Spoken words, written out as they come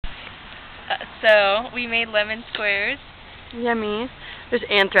So, we made lemon squares. Yummy. There's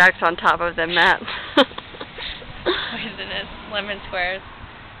anthrax on top of them, Matt. Poisonous lemon squares.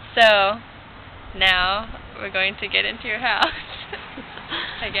 So, now we're going to get into your house,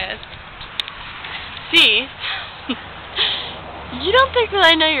 I guess. See? You don't think that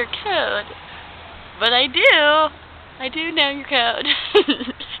I know your code, but I do. I do know your code.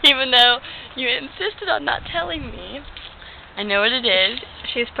 Even though you insisted on not telling me. I know what it is.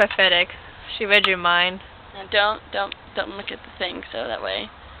 She's prophetic. She read your mind. Now don't look at the thing so that way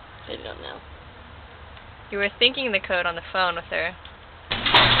they don't know. You were thinking the code on the phone with her.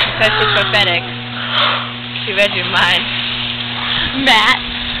 Because she's prophetic. She read your mind. Matt,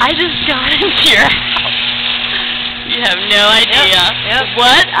 I just got into your house. You have no idea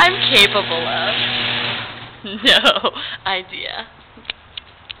what I'm capable of. No idea.